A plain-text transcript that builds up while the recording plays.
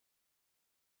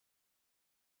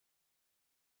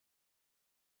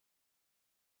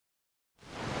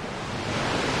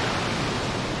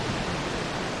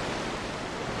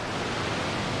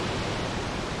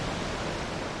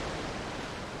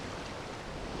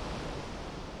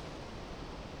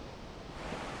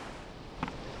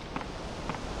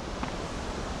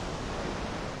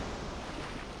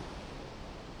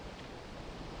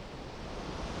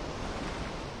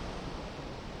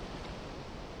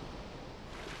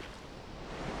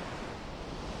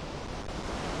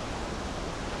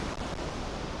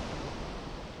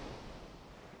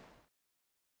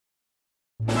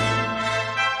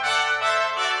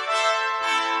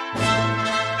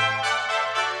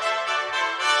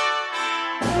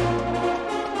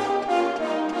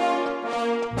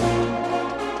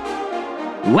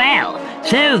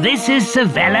So this is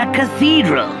Sevilla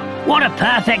Cathedral. What a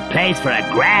perfect place for a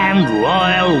grand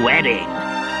royal wedding.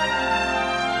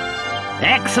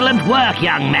 Excellent work,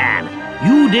 young man.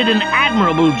 You did an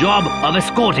admirable job of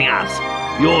escorting us.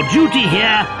 Your duty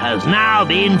here has now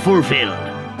been fulfilled.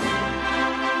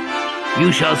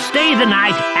 You shall stay the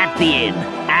night at the inn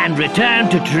and return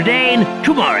to Trudane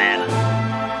tomorrow.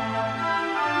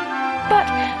 But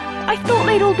I thought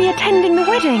they'd all be attending the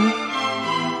wedding.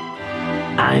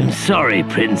 I'm sorry,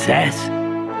 Princess,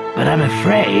 but I'm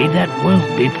afraid that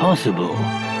won't be possible.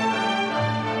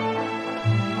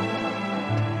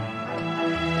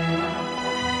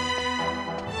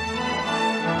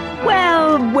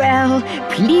 Well,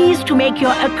 pleased to make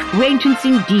your acquaintance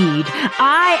indeed.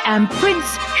 I am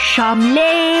Prince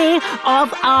Charmley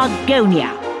of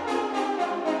Argonia.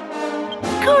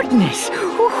 Goodness!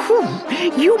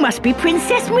 You must be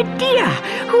Princess Medea.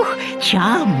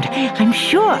 Charmed, I'm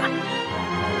sure.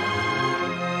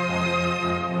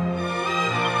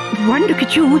 One look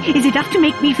at you is enough to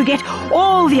make me forget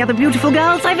all the other beautiful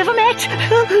girls I've ever met.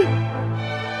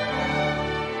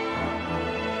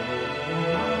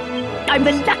 I'm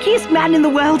the luckiest man in the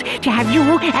world to have you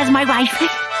as my wife.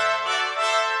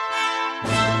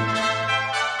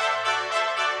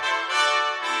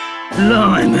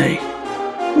 Blimey!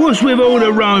 What's with all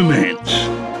the romance?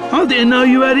 I didn't know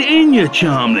you had it in you,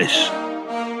 Charmless.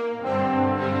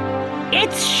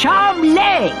 It's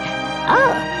Charmley!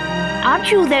 Oh, aren't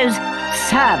you those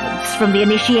servants from the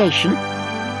initiation?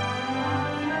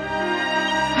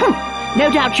 No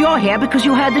doubt you're here because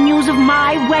you heard the news of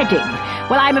my wedding.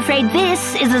 Well, I'm afraid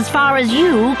this is as far as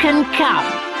you can come.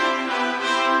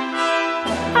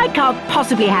 I can't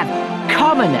possibly have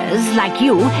commoners like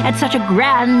you at such a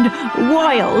grand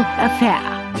royal affair.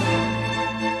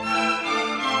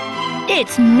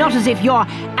 It's not as if you're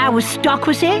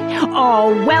aristocracy,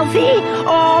 or wealthy,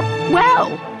 or, well,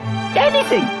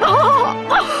 anything.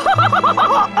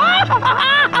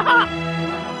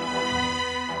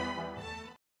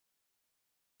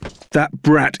 That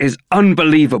brat is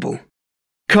unbelievable.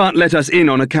 Can't let us in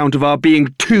on account of our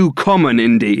being too common,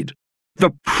 indeed.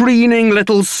 The preening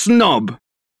little snob!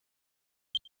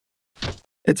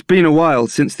 It's been a while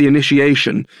since the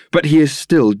initiation, but he is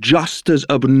still just as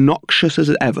obnoxious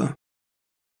as ever.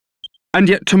 And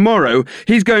yet tomorrow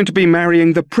he's going to be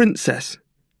marrying the princess.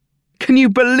 Can you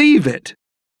believe it?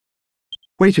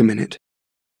 Wait a minute.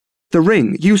 The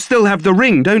ring. You still have the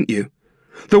ring, don't you?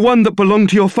 The one that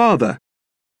belonged to your father.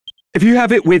 If you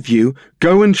have it with you,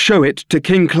 go and show it to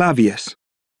King Clavius.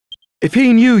 If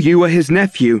he knew you were his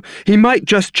nephew, he might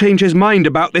just change his mind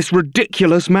about this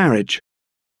ridiculous marriage.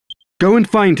 Go and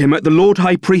find him at the Lord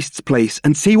High Priest's place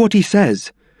and see what he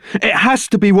says. It has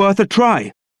to be worth a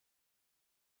try.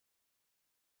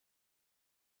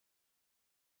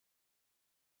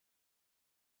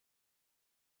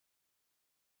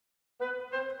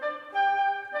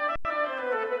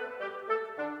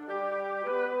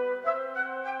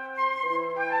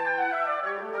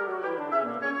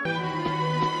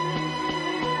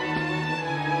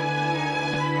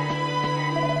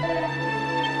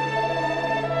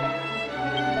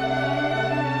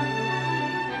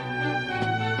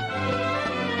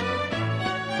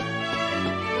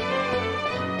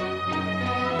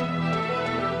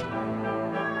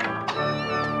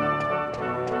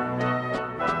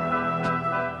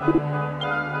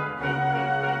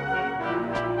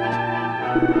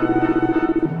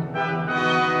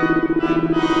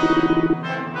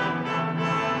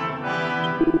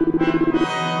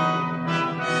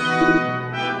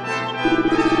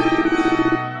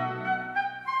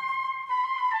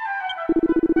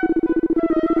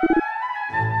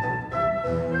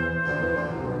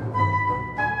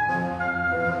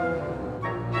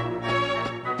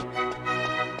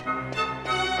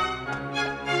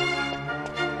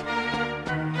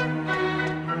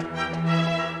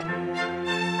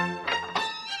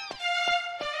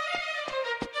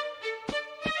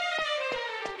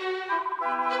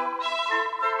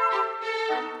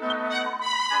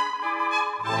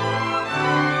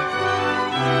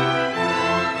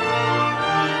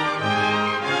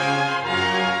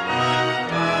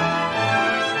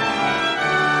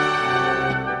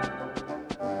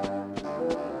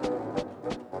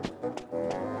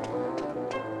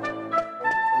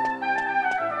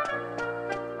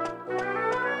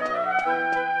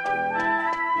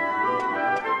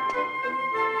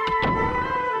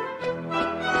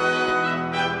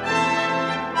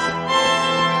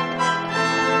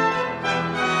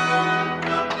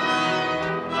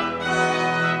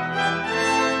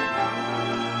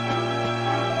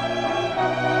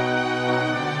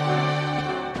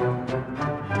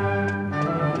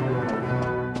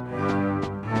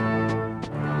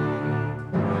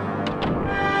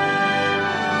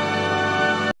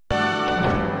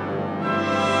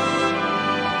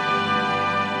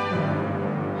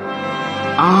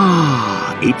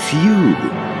 Ah, it's you.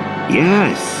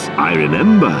 Yes, I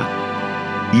remember.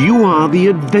 You are the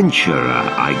adventurer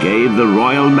I gave the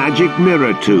royal magic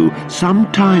mirror to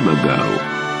some time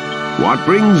ago. What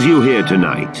brings you here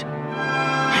tonight?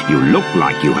 You look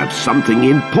like you have something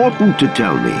important to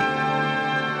tell me.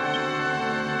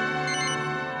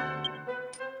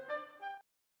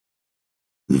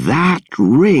 That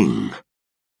ring.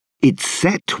 It's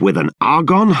set with an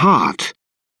argon heart.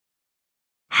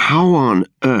 How on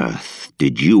earth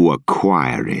did you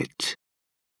acquire it?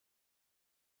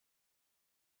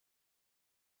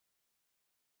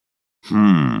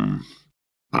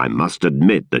 I must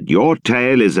admit that your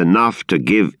tale is enough to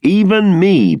give even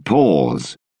me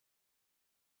pause.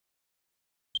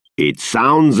 It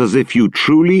sounds as if you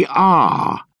truly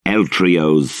are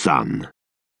Eltrio's son.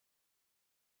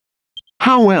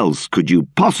 How else could you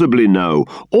possibly know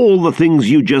all the things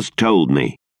you just told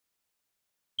me?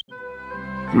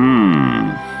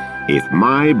 If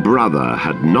my brother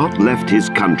had not left his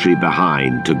country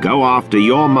behind to go after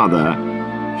your mother,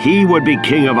 he would be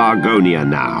king of Argonia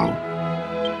now.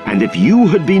 And if you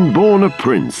had been born a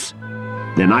prince,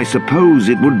 then I suppose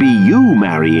it would be you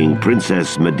marrying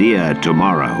Princess Medea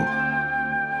tomorrow.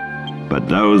 But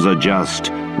those are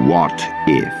just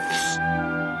what-ifs.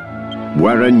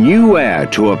 Were a new heir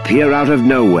to appear out of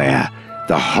nowhere,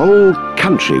 the whole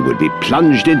country would be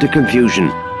plunged into confusion.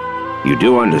 You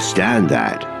do understand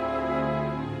that?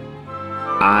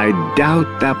 I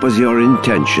doubt that was your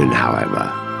intention,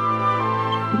 however.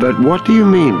 But what do you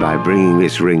mean by bringing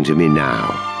this ring to me now?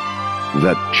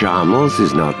 That Charmles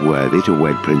is not worthy to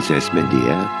wed Princess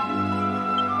Medea?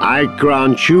 I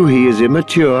grant you he is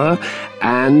immature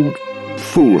and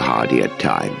foolhardy at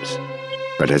times.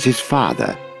 But as his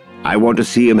father, I want to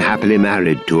see him happily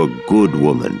married to a good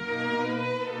woman.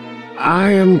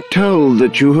 I am told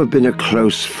that you have been a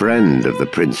close friend of the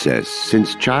princess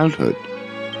since childhood.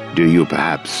 Do you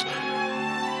perhaps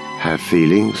have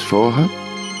feelings for her?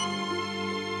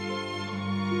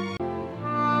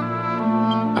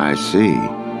 I see.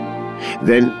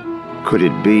 Then could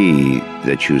it be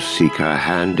that you seek her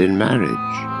hand in marriage?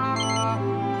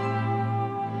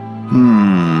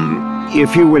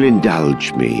 If you will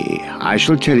indulge me, I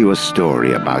shall tell you a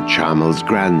story about Charmles'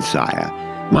 grandsire,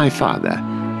 my father,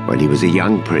 when he was a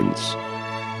young prince.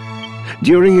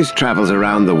 During his travels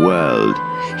around the world,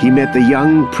 he met the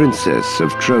young princess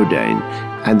of Trodain,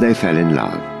 and they fell in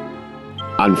love.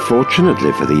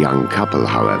 Unfortunately for the young couple,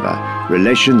 however,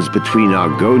 relations between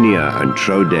Argonia and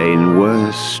Trodain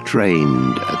were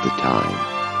strained at the time.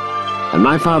 And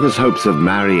my father's hopes of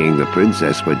marrying the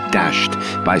princess were dashed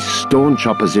by staunch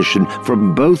opposition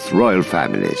from both royal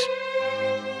families.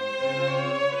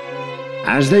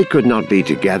 As they could not be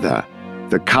together,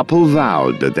 the couple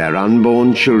vowed that their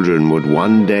unborn children would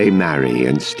one day marry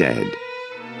instead,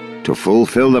 to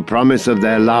fulfill the promise of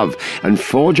their love and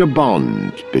forge a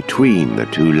bond between the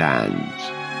two lands.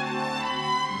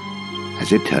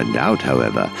 As it turned out,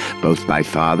 however, both my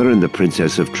father and the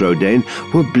Princess of Trodain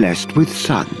were blessed with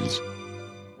sons.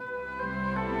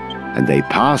 And they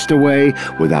passed away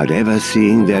without ever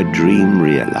seeing their dream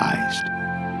realized.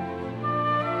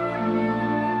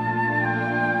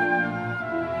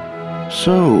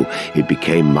 So it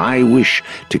became my wish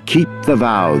to keep the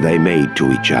vow they made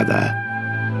to each other.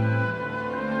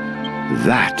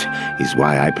 That is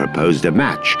why I proposed a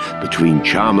match between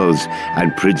Charmles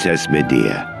and Princess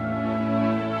Medea.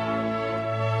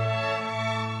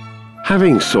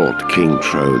 Having sought King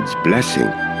Trode's blessing,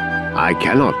 I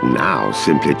cannot now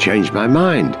simply change my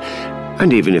mind,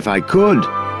 and even if I could,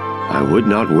 I would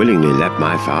not willingly let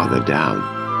my father down.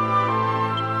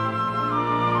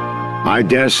 I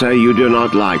dare say you do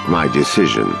not like my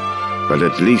decision, but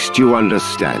at least you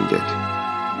understand it.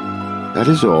 That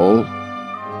is all.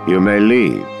 You may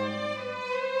leave.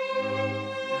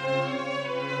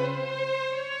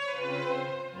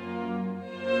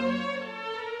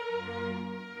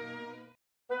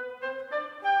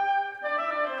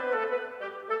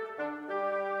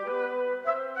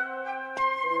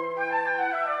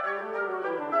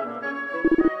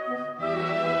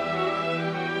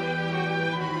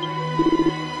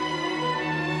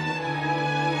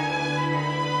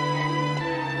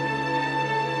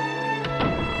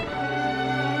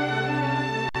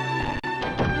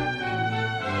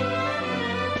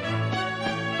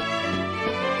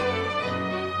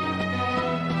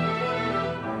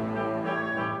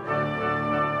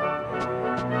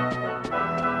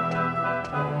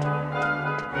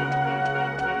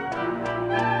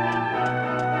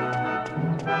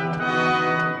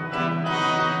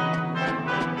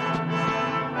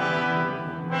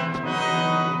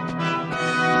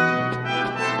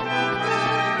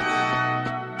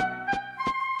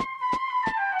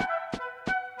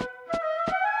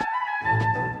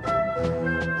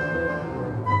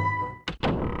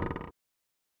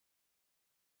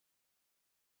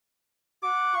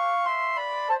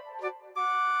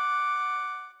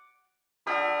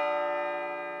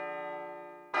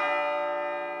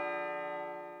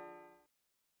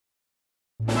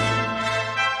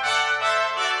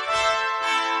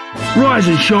 Rise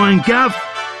and shine, Gov.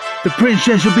 The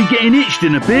princess will be getting itched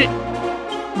in a bit.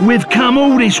 We've come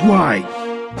all this way.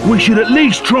 We should at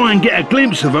least try and get a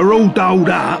glimpse of her all dolled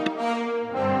up.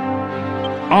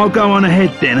 I'll go on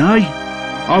ahead then, eh?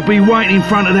 I'll be waiting in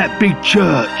front of that big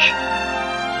church.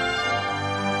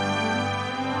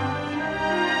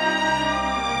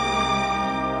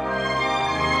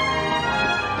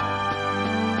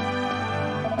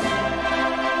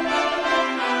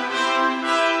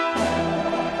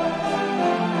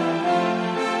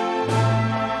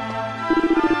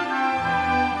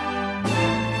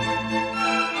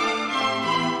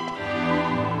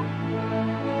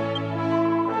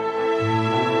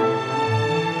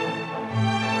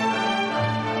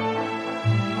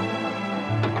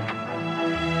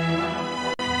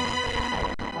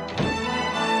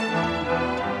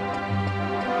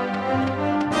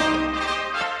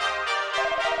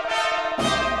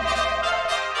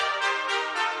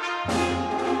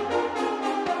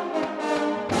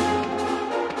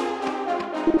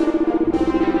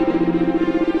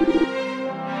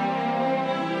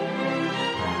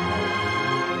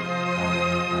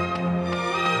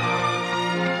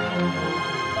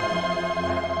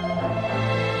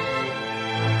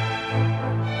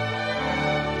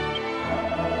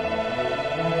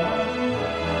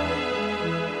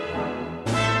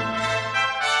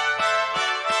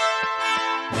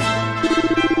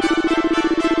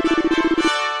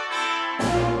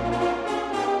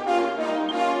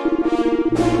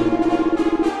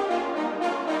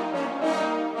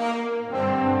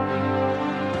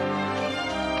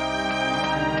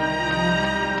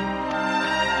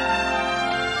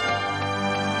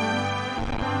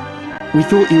 We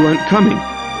thought you weren't coming.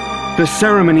 The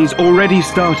ceremony's already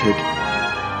started.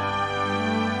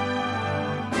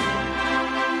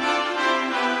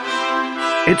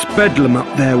 It's bedlam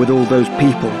up there with all those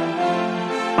people.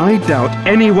 I doubt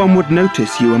anyone would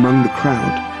notice you among the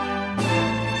crowd.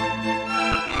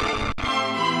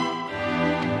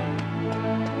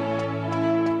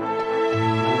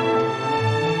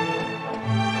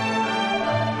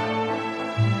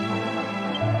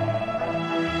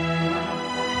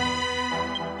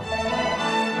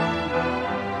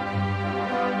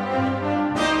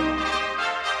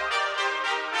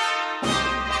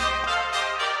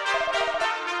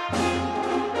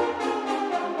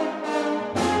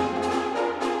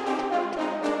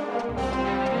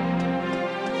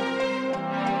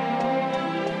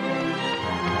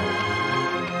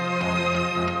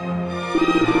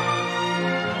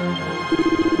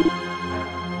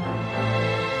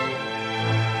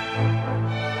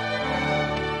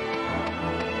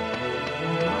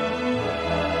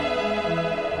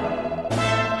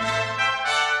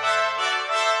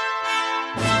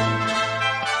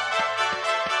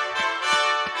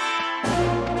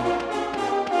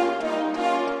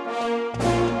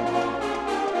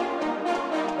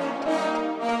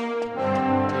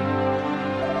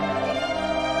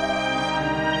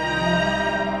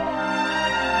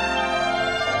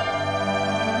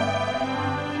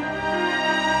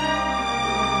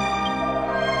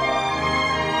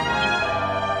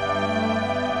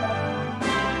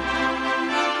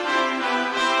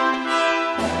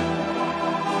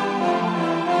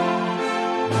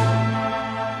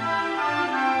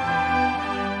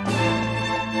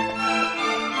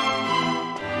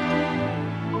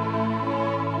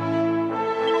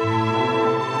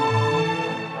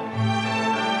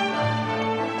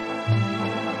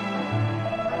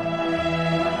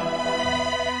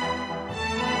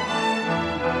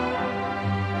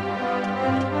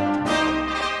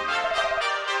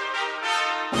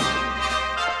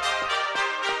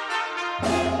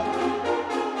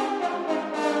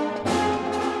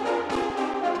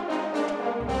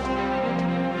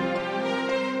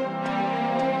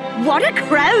 What a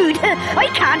crowd! I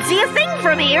can't see a thing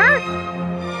from here!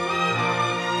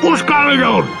 What's going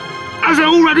on? Has it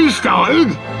already started?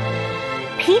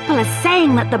 People are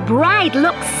saying that the bride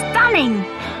looks stunning.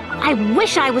 I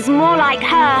wish I was more like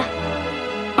her.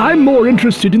 I'm more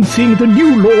interested in seeing the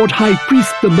new Lord High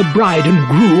Priest than the bride and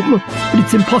groom, but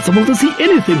it's impossible to see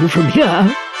anything from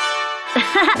here.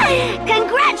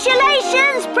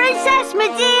 Congratulations, Princess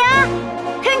Medea!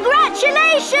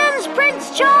 Congratulations,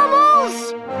 Prince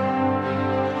Charles!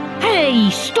 Hey,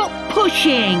 stop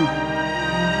pushing!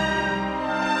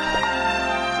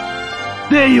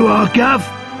 There you are, Gov.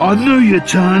 I knew you'd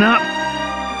turn up.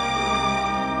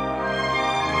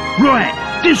 Right,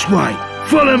 this way.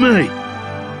 Follow me.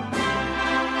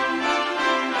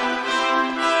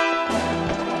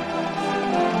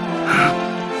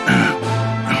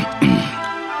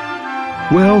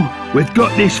 Well, we've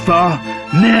got this far.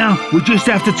 Now we just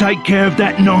have to take care of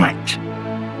that knight.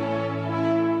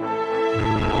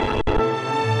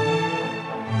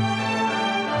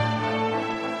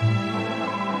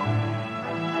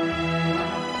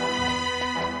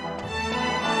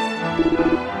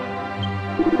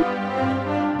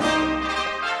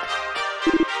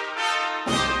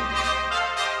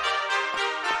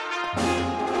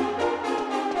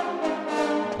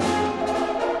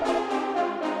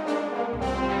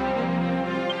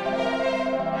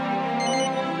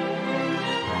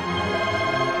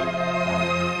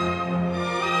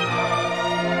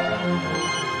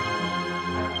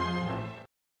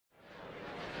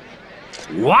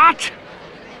 What?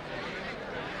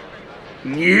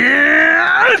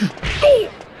 Yes!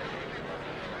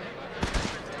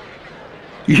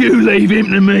 You leave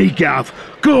him to me, Gov.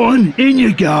 Go on, in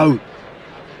you go.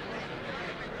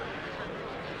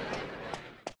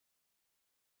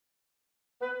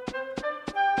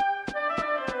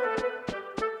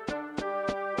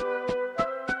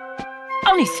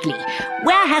 Honestly,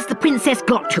 where has the princess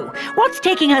got to? What's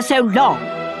taking her so long?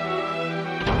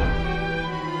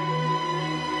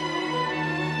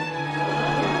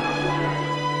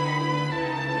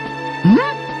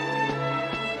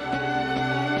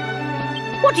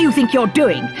 What do you think you're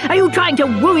doing? Are you trying to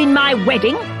ruin my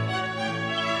wedding?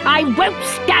 I won't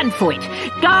stand for it.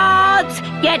 Guards,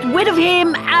 get rid of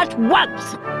him at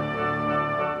once!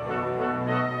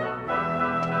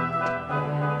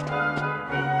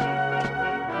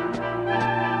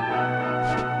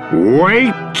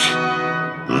 Wait!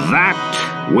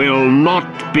 That will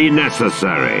not be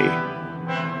necessary.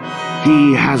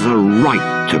 He has a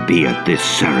right to be at this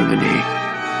ceremony.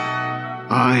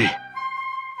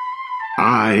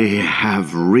 I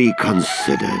have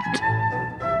reconsidered.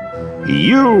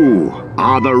 You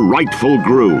are the rightful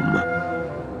groom.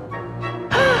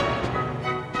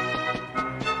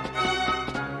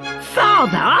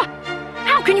 Father?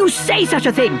 How can you say such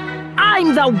a thing?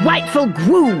 I'm the rightful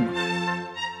groom.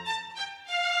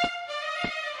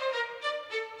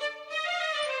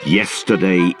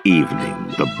 Yesterday evening,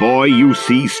 the boy you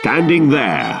see standing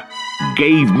there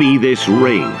gave me this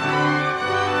ring.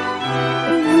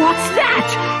 What's that?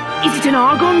 Is it an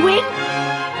argon ring?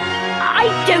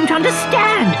 I don't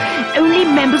understand. Only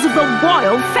members of the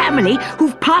royal family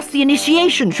who've passed the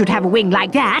initiation should have a ring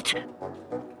like that.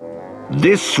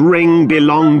 This ring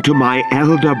belonged to my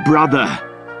elder brother.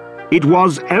 It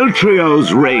was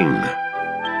Eltrio's ring.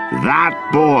 That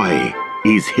boy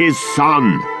is his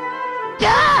son.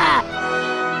 Ah!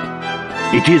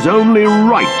 It is only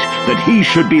right that he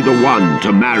should be the one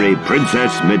to marry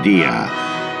Princess Medea.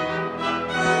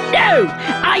 No!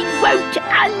 I won't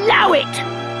allow it!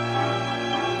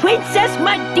 Princess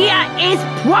Medea is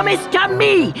promised to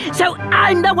me, so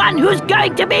I'm the one who's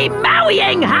going to be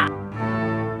marrying her!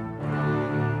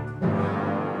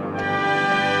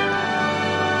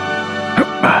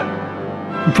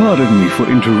 Pardon me for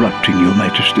interrupting, Your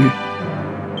Majesty.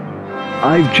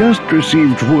 I've just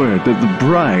received word that the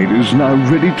bride is now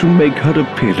ready to make her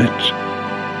appearance.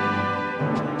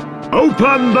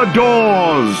 Open the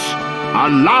doors!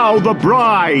 Allow the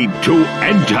bride to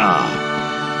enter!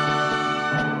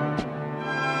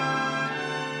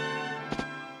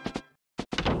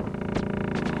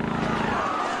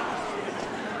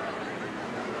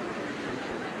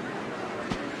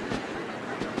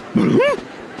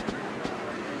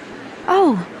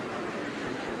 Oh.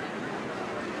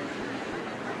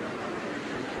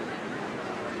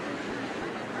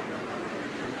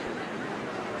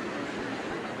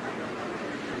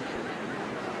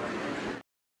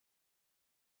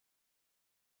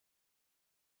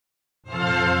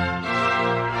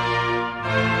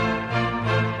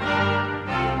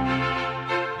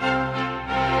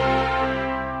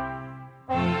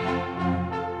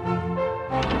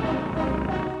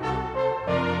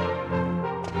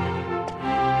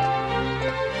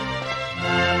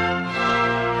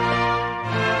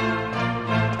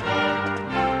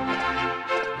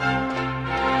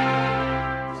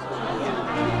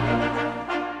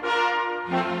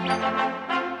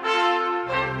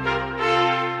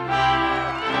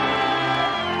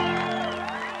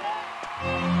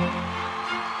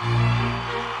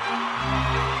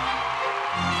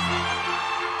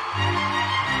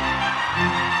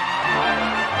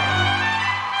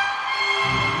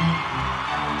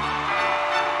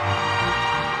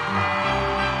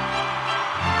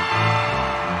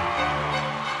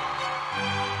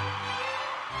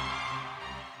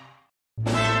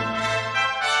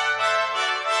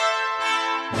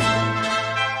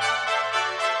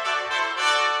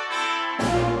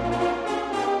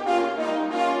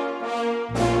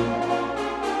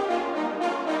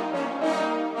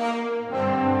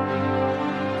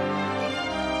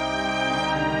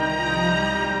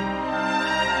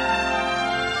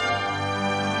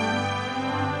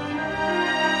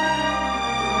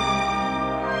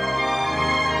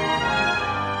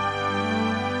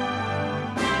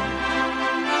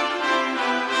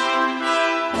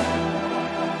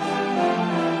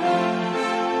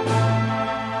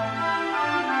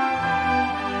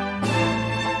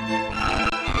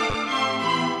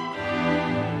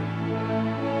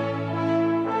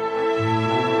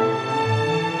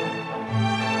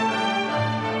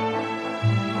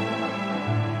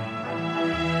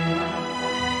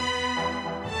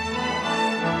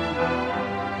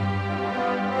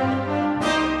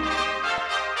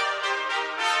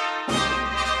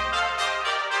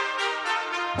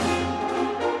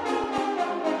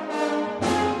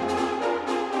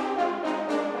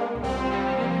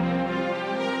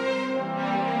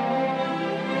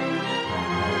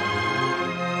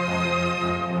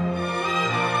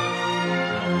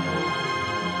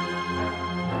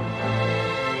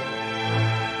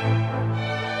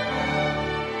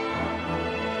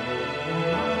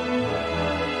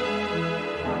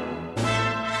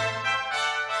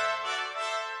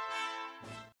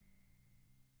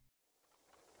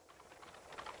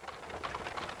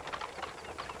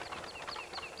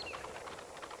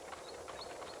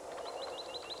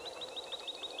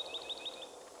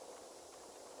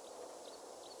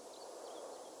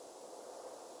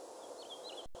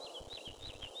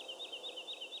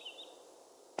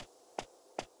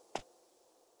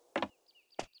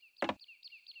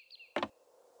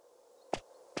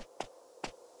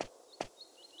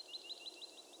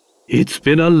 It's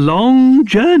been a long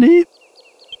journey.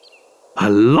 A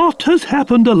lot has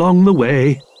happened along the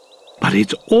way, but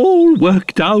it's all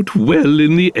worked out well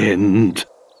in the end.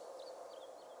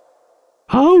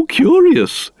 How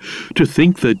curious to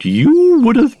think that you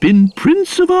would have been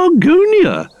Prince of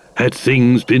Argonia had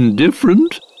things been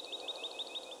different.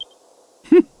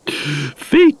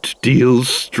 Fate deals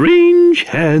strange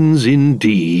hands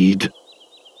indeed.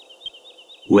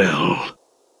 Well,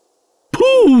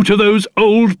 pooh to those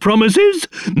old promises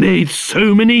made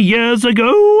so many years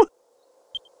ago.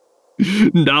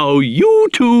 Now you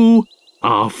two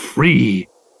are free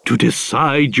to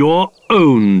decide your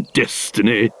own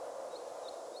destiny.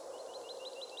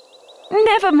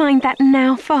 Never mind that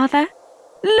now, Father.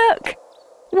 Look,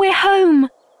 we're home.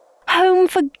 Home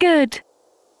for good.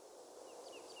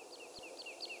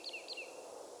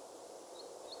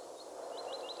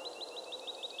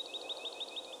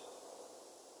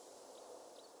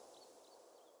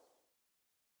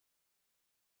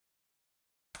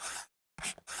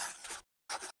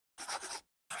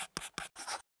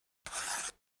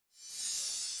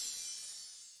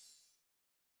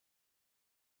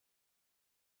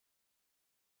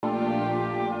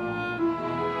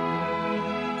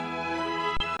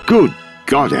 Good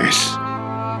goddess!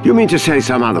 You mean to say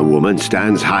some other woman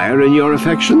stands higher in your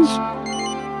affections?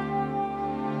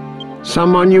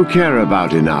 Someone you care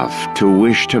about enough to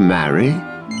wish to marry?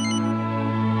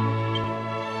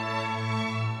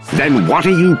 Then what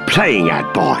are you playing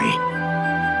at, boy?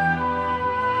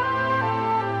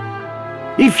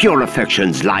 If your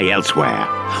affections lie elsewhere,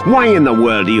 why in the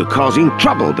world are you causing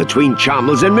trouble between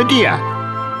Charmles and Medea?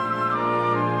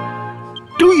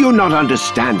 Do you not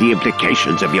understand the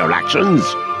implications of your actions?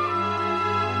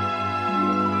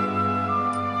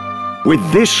 With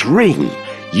this ring,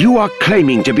 you are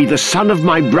claiming to be the son of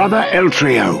my brother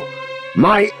Eltrio,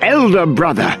 my elder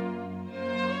brother.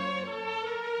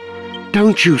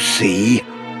 Don't you see?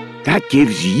 That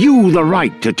gives you the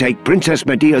right to take Princess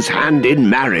Medea's hand in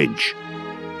marriage.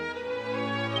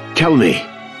 Tell me,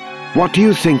 what do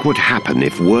you think would happen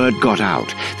if word got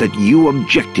out that you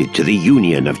objected to the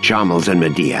union of Charmles and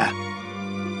Medea?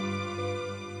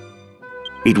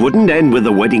 It wouldn't end with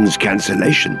the wedding's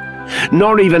cancellation,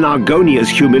 nor even Argonia's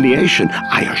humiliation,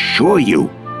 I assure you.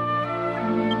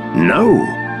 No,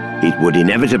 it would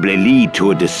inevitably lead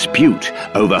to a dispute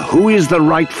over who is the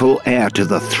rightful heir to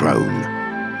the throne.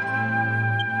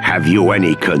 Have you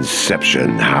any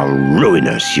conception how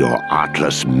ruinous your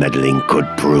artless meddling could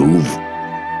prove?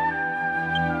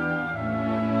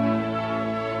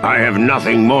 I have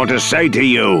nothing more to say to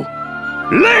you.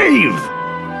 Leave!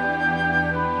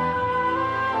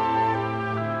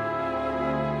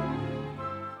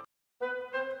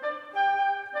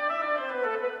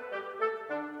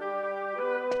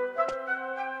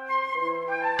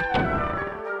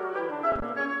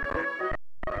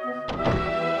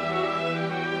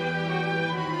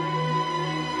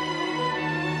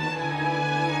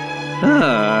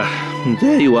 Ah,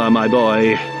 there you are, my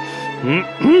boy.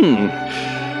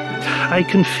 I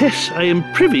confess I am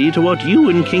privy to what you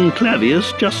and King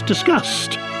Clavius just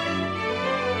discussed.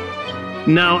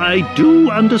 Now, I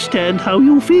do understand how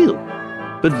you feel,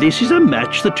 but this is a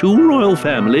match the two royal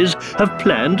families have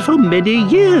planned for many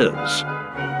years.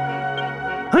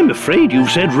 I'm afraid you've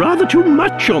said rather too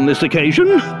much on this occasion.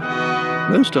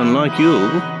 Most unlike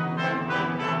you.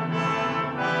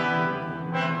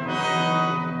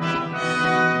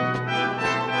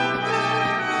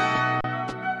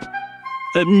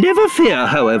 Never fear,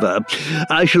 however.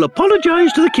 I shall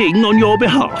apologize to the king on your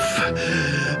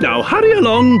behalf. Now hurry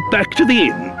along back to the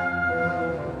inn.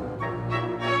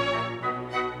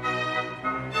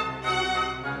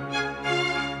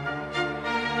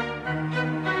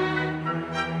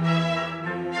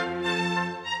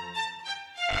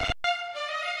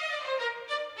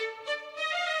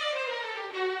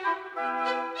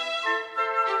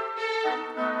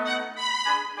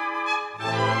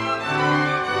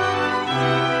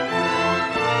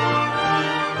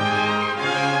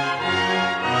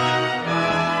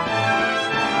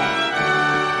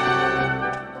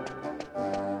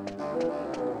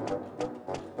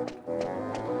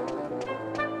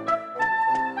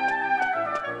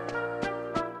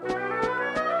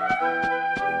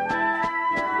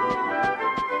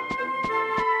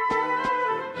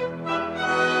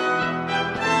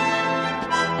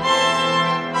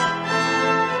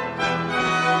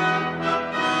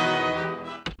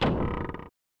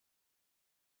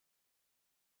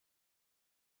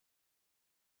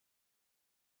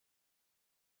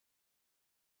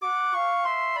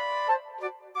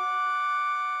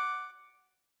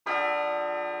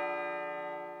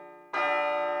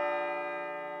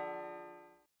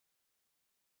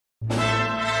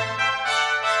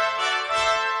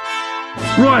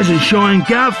 Rise and shine,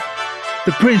 Gov.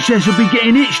 The princess will be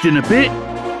getting itched in a bit.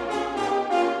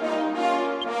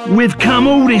 We've come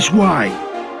all this way.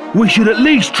 We should at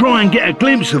least try and get a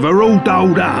glimpse of her all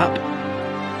dolled up.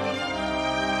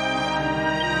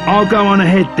 I'll go on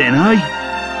ahead then, eh?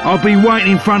 I'll be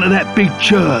waiting in front of that big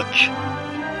church.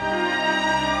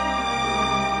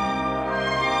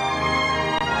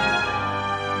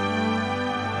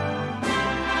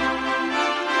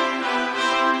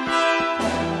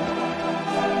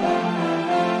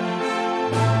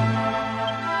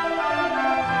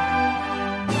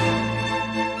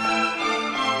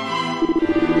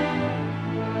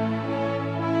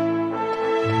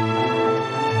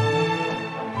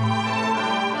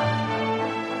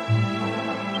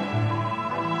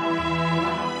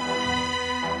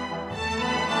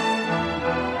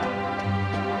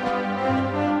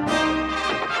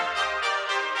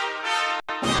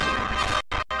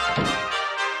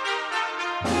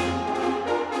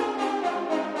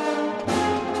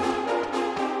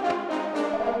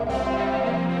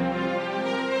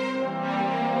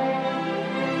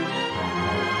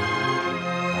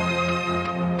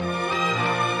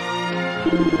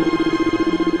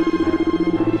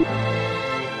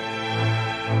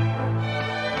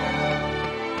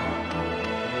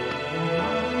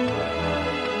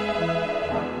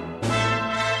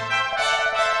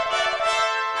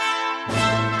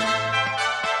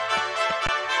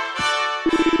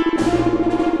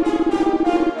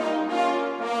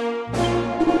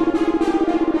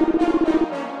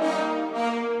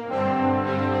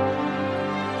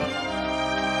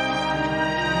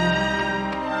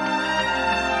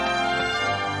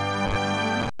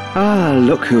 Ah,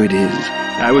 look who it is.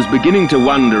 I was beginning to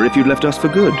wonder if you'd left us for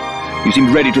good. You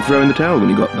seemed ready to throw in the towel when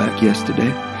you got back yesterday.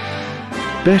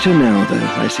 Better now, though,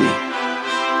 I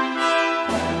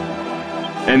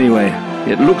see. Anyway,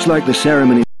 it looks like the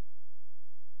ceremony...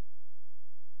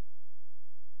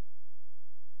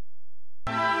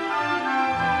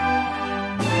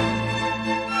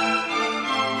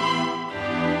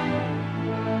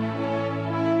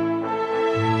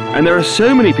 And there are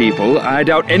so many people, I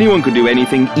doubt anyone could do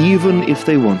anything, even if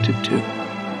they wanted to.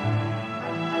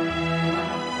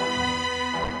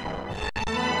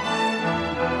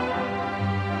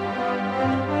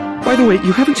 By the way,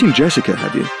 you haven't seen Jessica,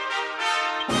 have you?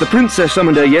 The princess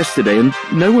summoned her yesterday, and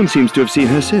no one seems to have seen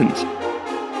her since.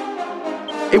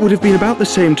 It would have been about the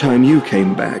same time you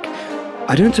came back.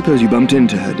 I don't suppose you bumped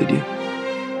into her, did you?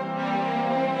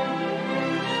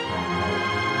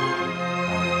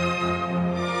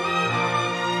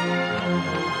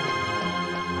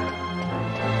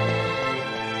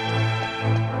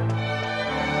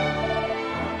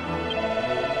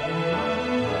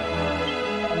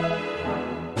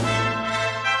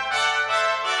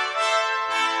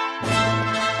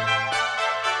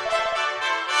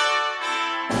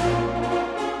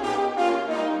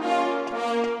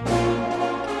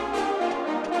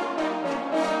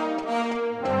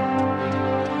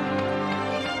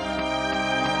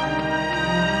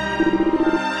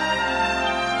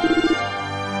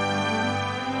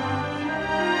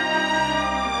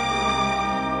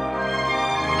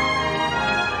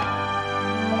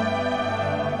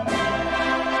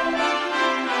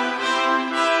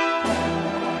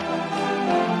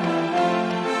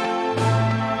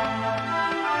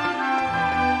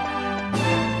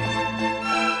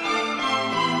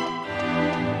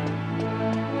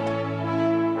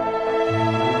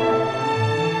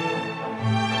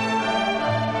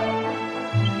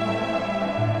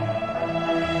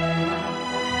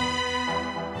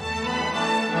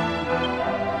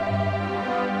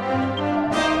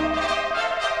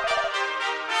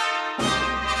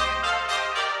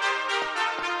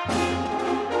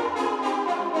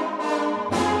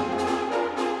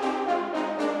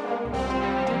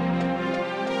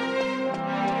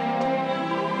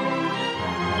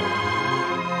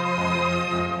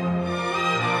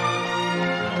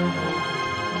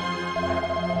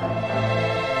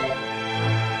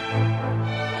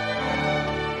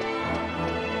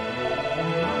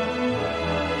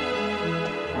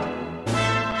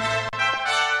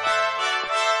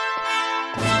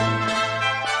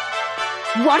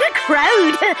 What a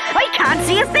crowd! I can't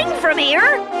see a thing from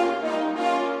here!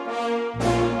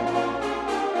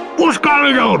 What's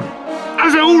going on?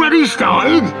 Has it already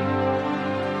started?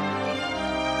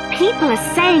 People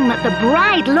are saying that the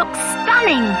bride looks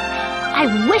stunning.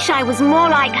 I wish I was more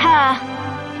like her.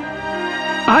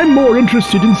 I'm more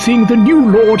interested in seeing the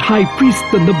new Lord High Priest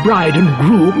than the bride and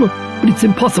groom, but it's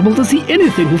impossible to see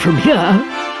anything from here.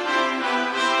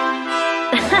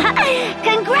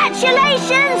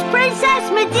 Congratulations,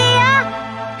 Princess Medea!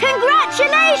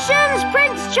 Congratulations,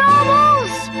 Prince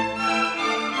Charles!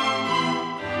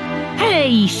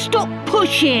 Hey, stop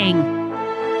pushing!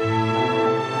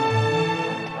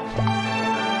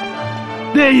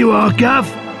 There you are, Gov.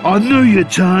 I knew you'd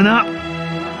turn up.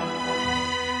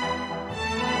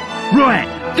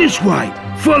 Right, this way.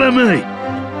 Follow me.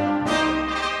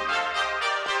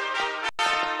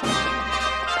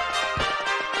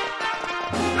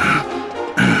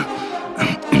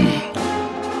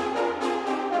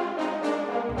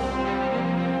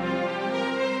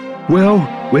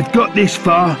 Well, we've got this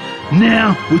far.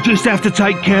 Now we just have to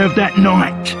take care of that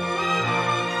knight.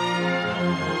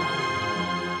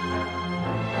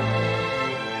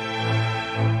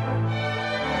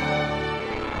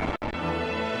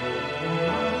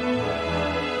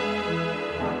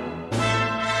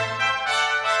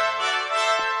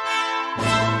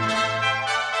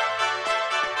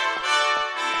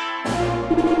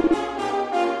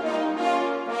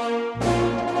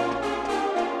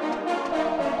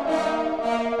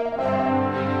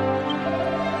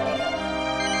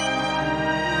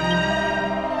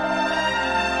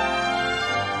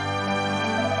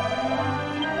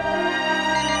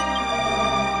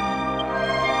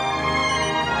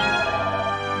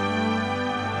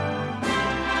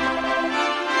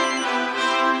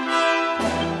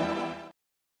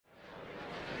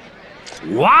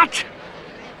 What?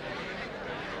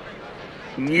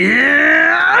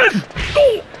 Yeah!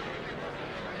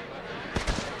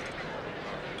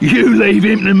 You leave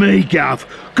him to me, Gov.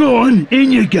 Go on,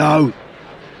 in you go.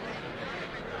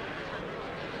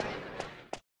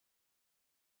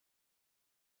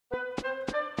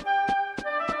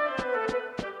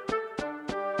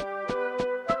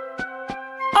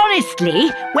 Honestly,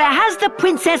 where has the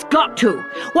princess got to?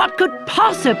 What could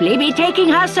possibly be taking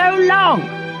her so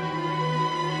long?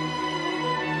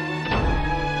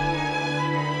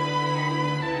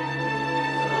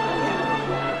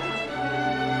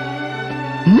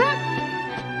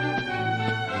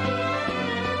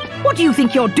 What do you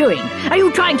think you're doing? Are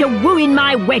you trying to ruin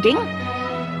my wedding?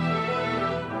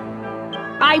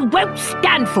 I won't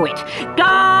stand for it.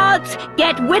 Guards,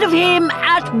 get rid of him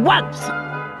at once!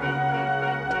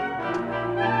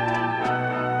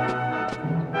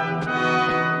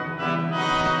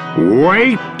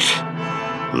 Wait!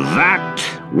 That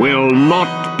will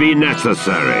not be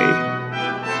necessary.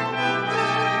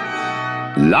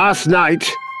 Last night,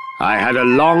 I had a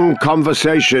long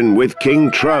conversation with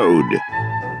King Trode.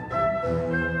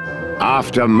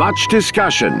 After much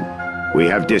discussion, we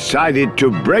have decided to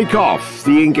break off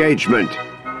the engagement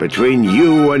between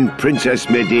you and Princess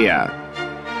Medea.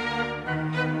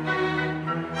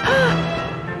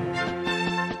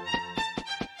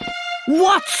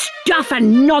 What stuff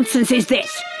and nonsense is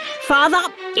this? Father,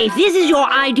 if this is your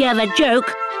idea of a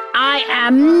joke, I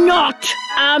am not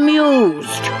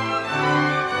amused.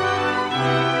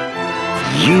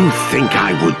 You think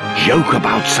I would joke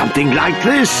about something like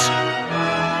this?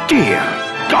 Dear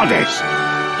goddess,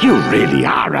 you really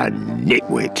are a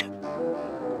nitwit.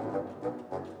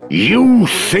 You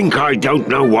think I don't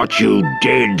know what you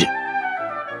did?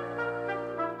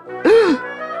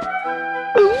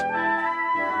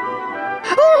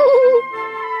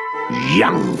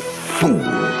 Young fool!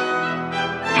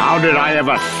 How did I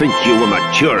ever think you were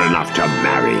mature enough to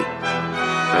marry?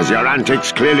 As your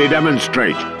antics clearly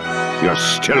demonstrate, you're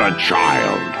still a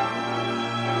child.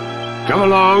 Come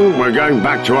along, we're going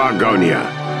back to Argonia.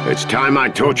 It's time I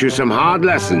taught you some hard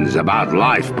lessons about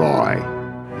life, boy.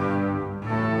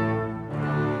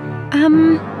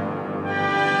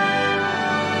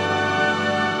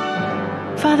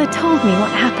 Father told me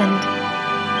what happened.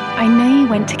 I know you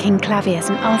went to King Clavius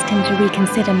and asked him to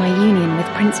reconsider my union with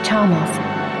Prince Charmos.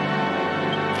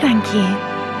 Thank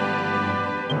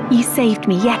you. You saved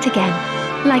me yet again,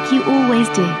 like you always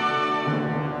do.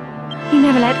 You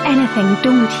never let anything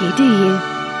daunt you, do you?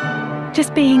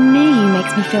 Just being near you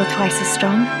makes me feel twice as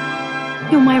strong.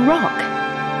 You're my rock.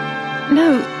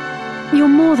 No, you're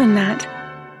more than that.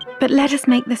 But let us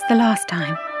make this the last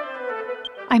time.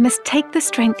 I must take the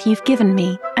strength you've given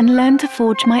me and learn to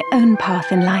forge my own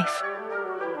path in life.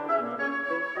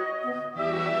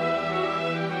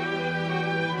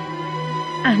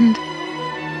 And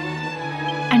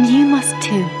you must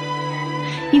too.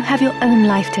 You have your own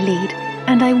life to lead,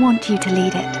 and I want you to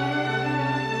lead it.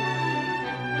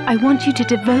 I want you to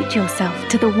devote yourself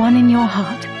to the one in your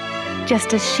heart,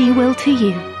 just as she will to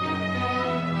you.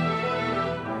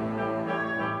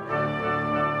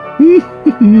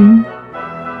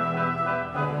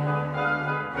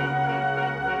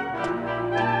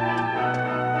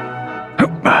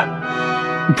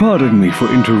 Pardon me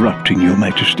for interrupting, Your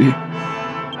Majesty.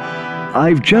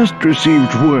 I've just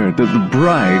received word that the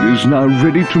bride is now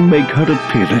ready to make her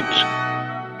appearance.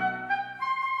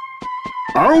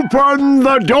 Open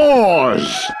the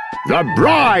doors! The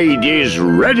bride is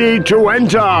ready to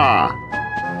enter!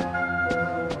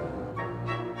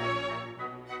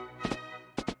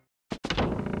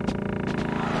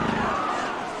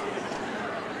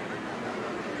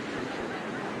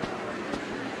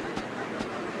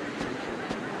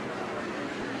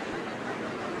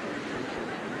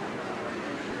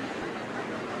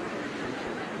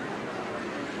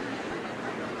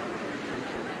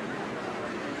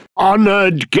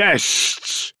 Honored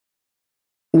guests,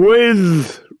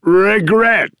 with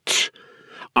regret,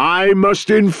 I must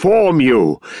inform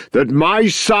you that my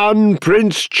son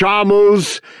Prince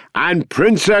Charmles and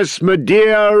Princess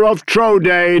Medea of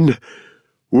Trodain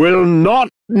will not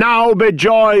now be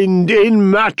joined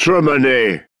in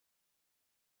matrimony.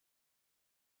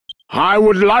 I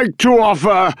would like to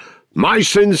offer my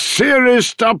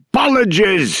sincerest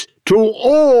apologies to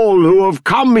all who have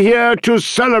come here to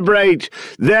celebrate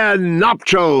their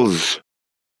nuptials.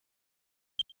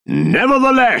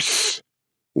 Nevertheless,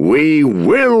 we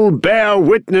will bear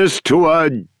witness to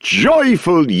a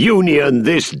joyful union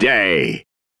this day,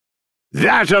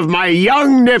 that of my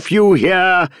young nephew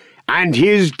here and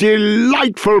his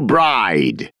delightful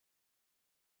bride.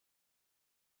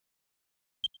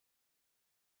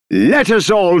 Let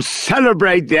us all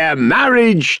celebrate their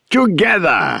marriage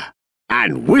together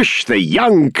and wish the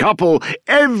young couple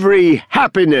every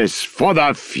happiness for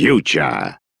the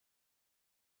future.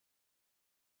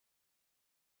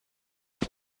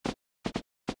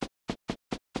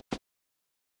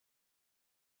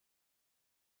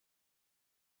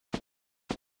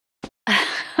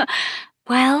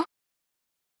 Well,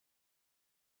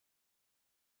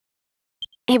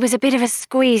 it was a bit of a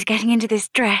squeeze getting into this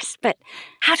dress, but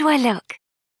how do I look?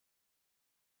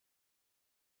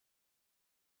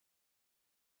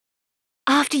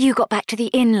 After you got back to the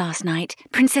inn last night,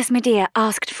 Princess Medea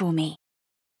asked for me.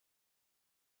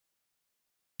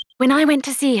 When I went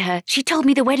to see her, she told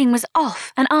me the wedding was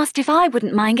off and asked if I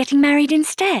wouldn't mind getting married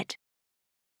instead.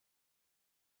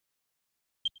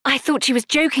 I thought she was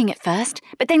joking at first,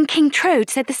 but then King Trode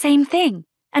said the same thing,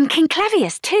 and King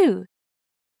Clavius too.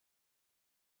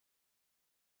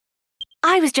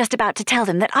 I was just about to tell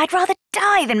them that I'd rather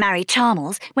die than marry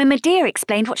Charmles when Medea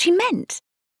explained what she meant.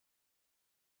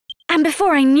 And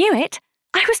before I knew it,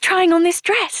 I was trying on this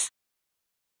dress.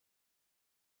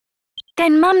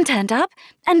 Then Mum turned up,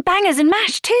 and Bangers and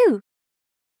Mash too.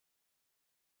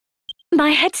 My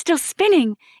head's still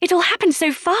spinning. It all happened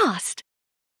so fast.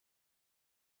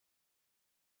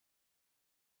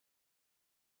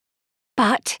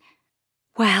 But,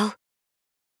 well,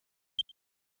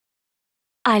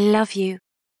 I love you.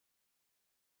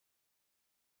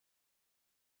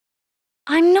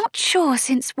 I'm not sure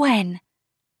since when,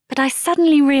 but I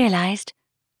suddenly realized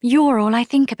you're all I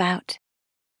think about.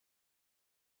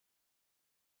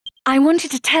 I wanted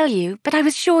to tell you, but I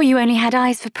was sure you only had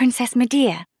eyes for Princess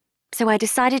Medea, so I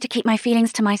decided to keep my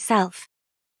feelings to myself.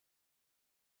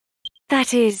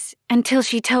 That is, until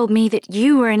she told me that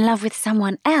you were in love with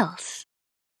someone else.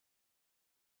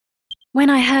 When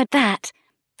I heard that,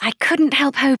 I couldn't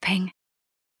help hoping.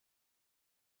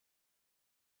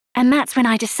 And that's when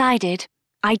I decided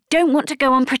I don't want to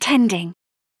go on pretending.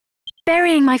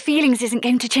 Burying my feelings isn't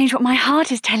going to change what my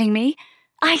heart is telling me.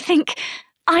 I think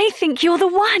you're the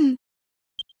one.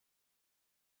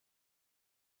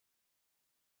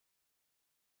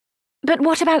 But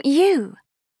what about you?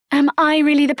 Am I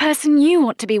really the person you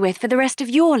want to be with for the rest of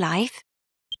your life?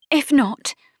 If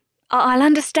not, I'll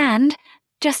understand.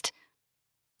 Just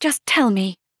tell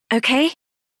me, okay?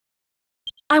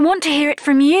 I want to hear it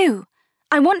from you.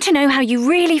 I want to know how you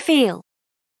really feel.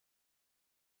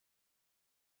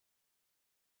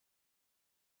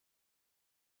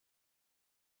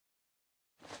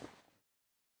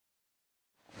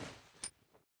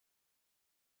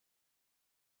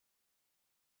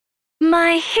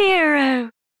 My hero!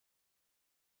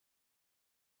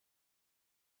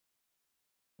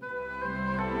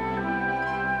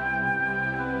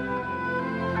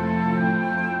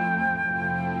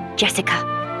 Jessica,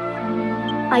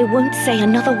 I won't say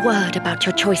another word about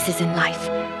your choices in life.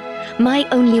 My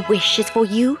only wish is for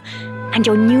you and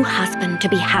your new husband to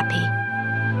be happy.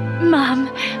 Mum,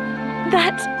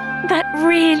 that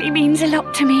really means a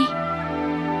lot to me.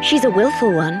 She's a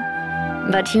willful one.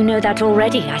 But you know that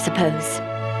already, I suppose.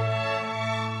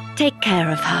 Take care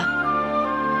of her.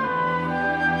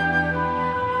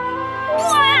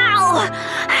 Wow!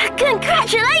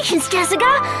 Congratulations, Jessica!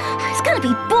 It's gonna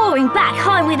be boring back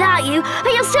home without you,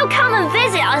 but you'll still come and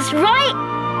visit us, right?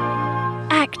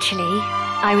 Actually,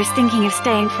 I was thinking of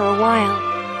staying for a while.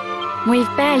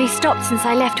 We've barely stopped since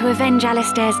I left to avenge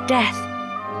Alistair's death.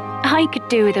 I could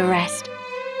do with a rest.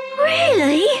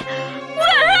 Really?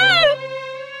 Woohoo!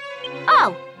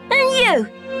 Oh, and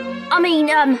you! I mean,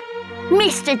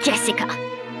 Mr. Jessica.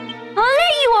 I'll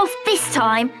let you off this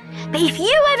time, but if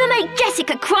you ever make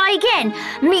Jessica cry again,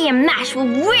 me and Mash will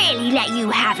really let you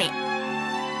have it.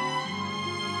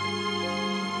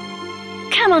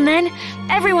 Come on then,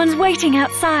 everyone's waiting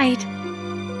outside.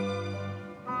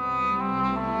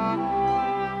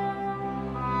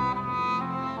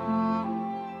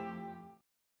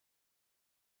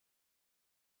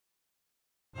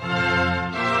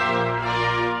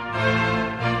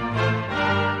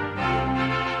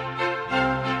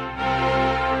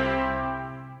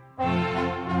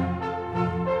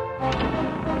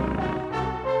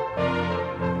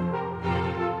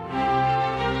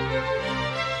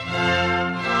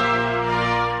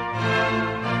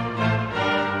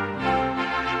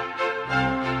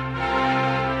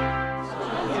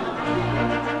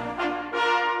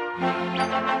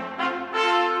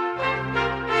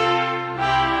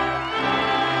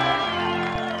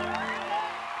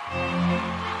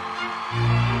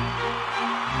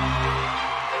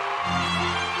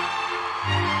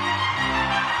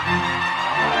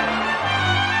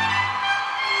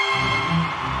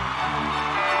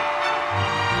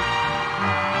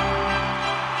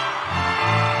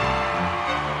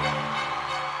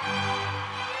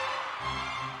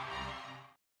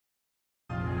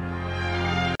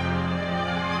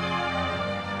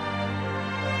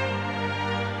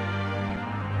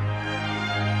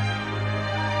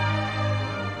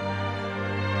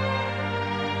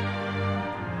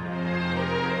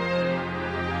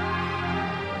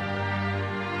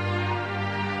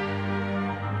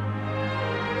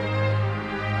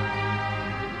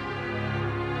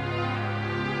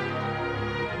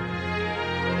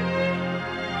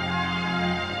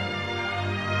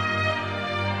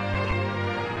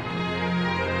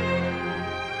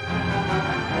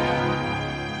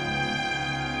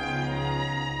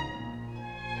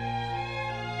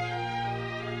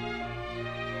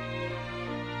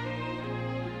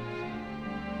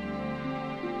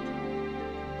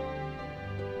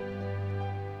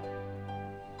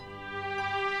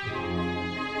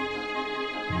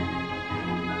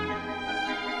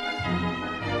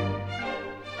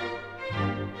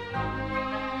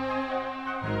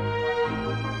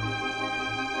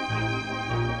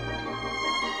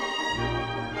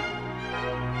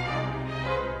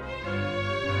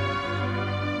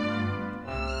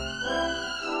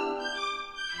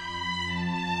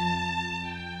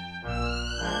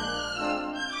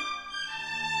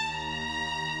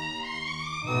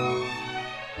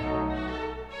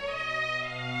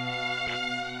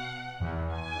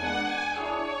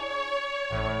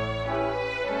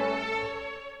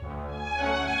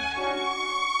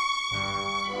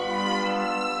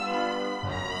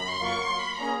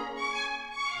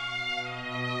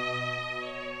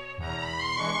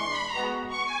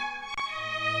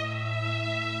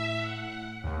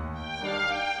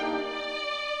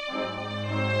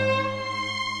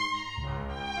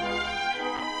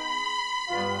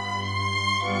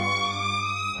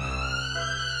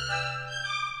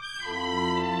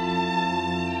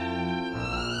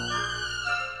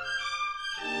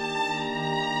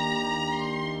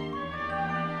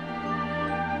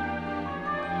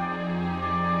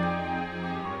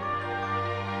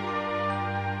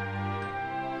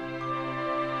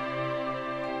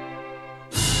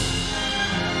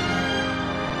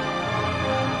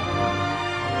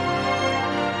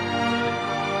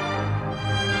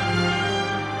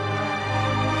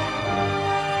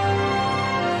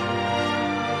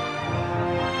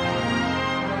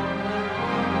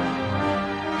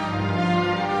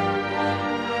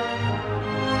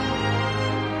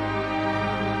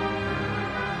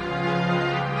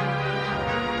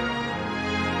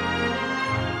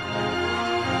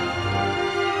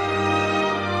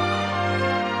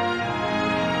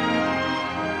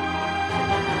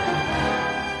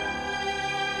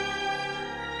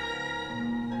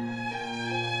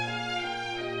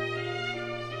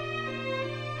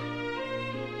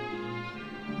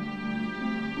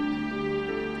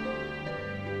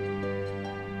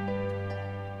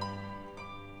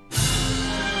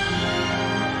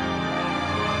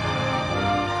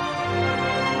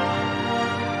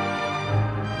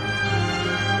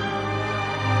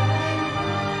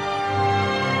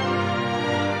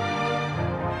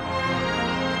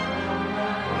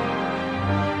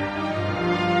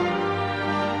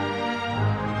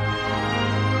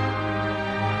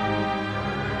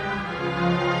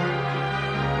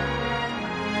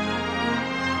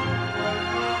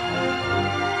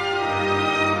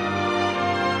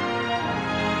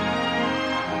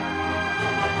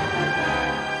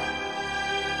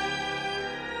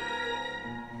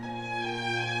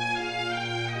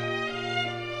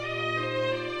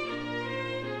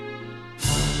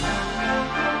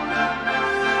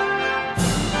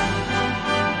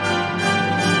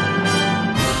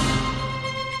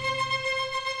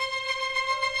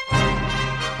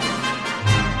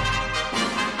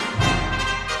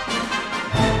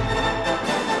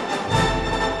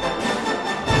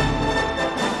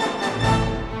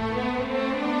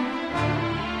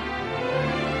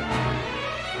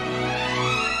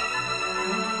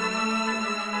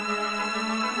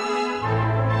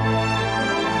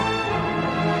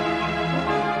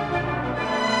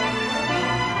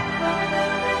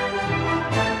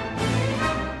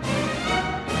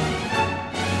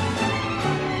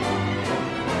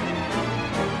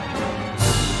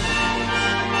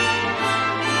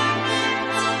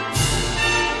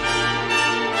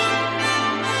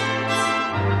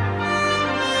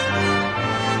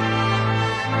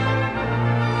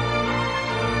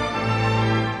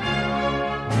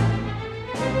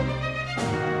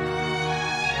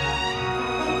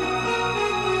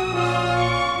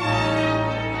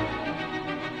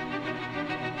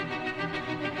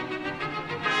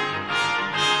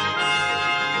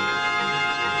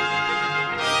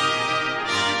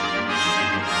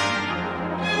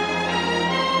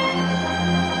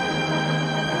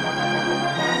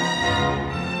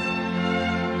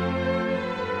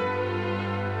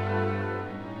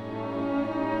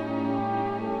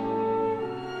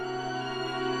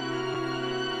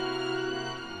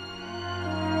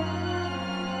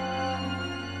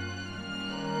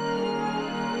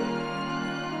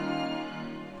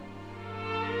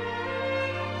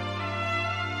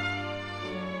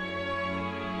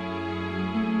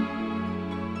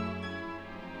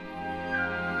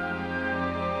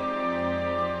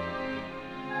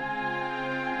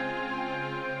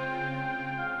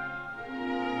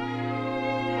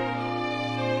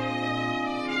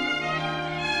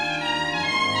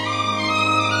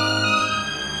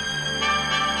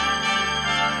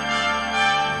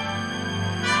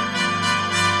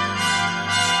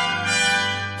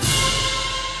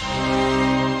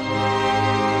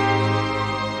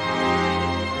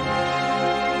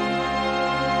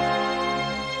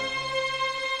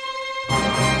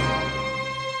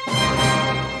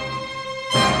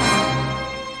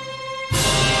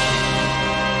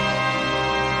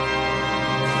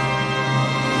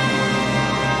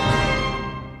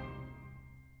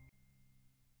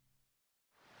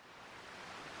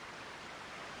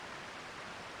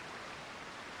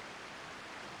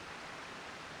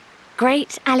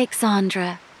 Great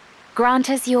Alexandra, grant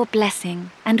us your blessing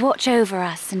and watch over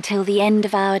us until the end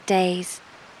of our days.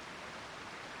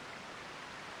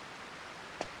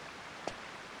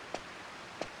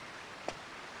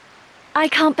 I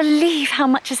can't believe how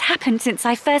much has happened since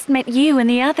I first met you and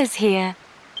the others here.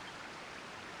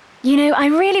 You know, I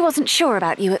really wasn't sure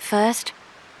about you at first.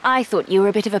 I thought you were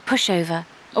a bit of a pushover,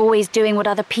 always doing what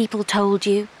other people told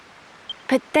you.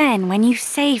 But then, when you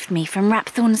saved me from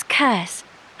Rapthorn's curse,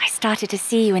 I started to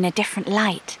see you in a different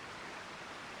light.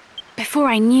 Before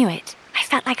I knew it, I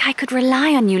felt like I could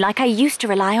rely on you like I used to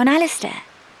rely on Alistair.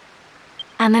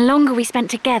 And the longer we spent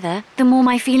together, the more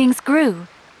my feelings grew,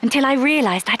 until I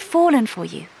realized I'd fallen for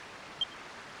you.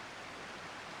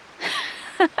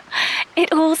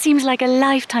 It all seems like a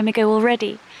lifetime ago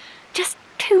already. Just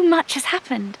too much has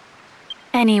happened.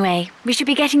 Anyway, we should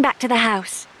be getting back to the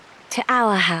house. To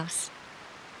our house.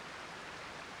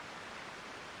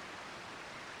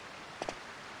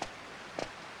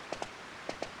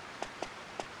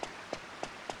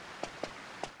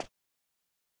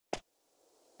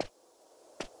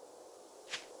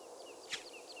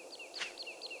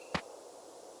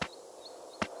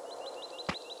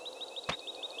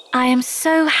 I am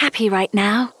so happy right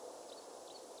now.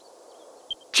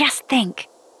 Just think.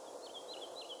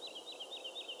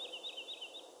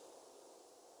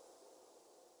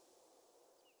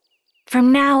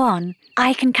 From now on,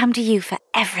 I can come to you for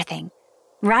everything.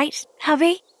 Right,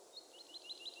 hubby?